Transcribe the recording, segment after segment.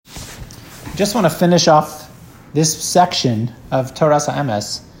just want to finish off this section of Toras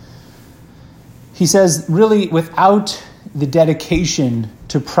HaEmes. He says, really, without the dedication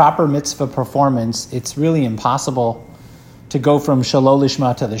to proper mitzvah performance, it's really impossible to go from Shelo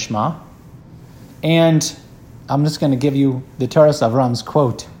Lishma to Lishma. And I'm just going to give you the Toras Avrohom's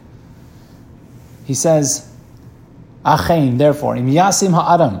quote. He says, Achein, therefore, im yasim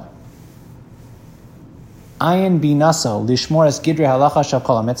ha'adam, ayin binaso lishmor es gidrei halacha shel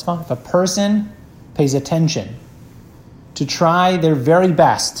kol mitzvah. If a person pays attention to try their very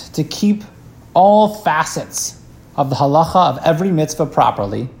best to keep all facets of the halacha of every mitzvah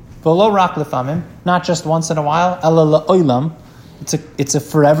properly, v'lo rak lefamim, not just once in a while, ela la'olam, it's a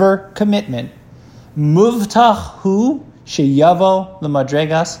forever commitment. Muvtach hu sheyavo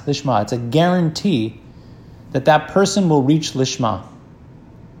l'madregas lishma. It's a guarantee that person will reach lishma,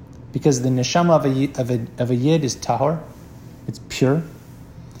 because the neshama of a yid is tahor, it's pure,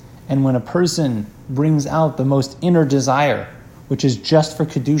 and when a person brings out the most inner desire, which is just for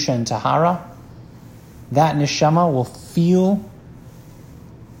kedusha and tahara, that neshama will feel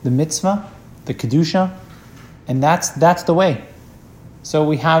the mitzvah, the kedusha, and that's the way. So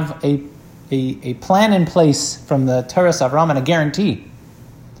we have a plan in place from the Toras Avrohom and a guarantee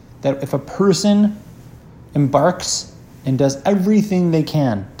that if a person embarks and does everything they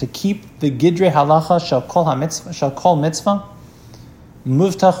can to keep the gidrei halacha shel kol mitzvah,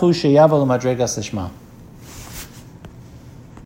 muvtachu sheyavo l'madregas lishma.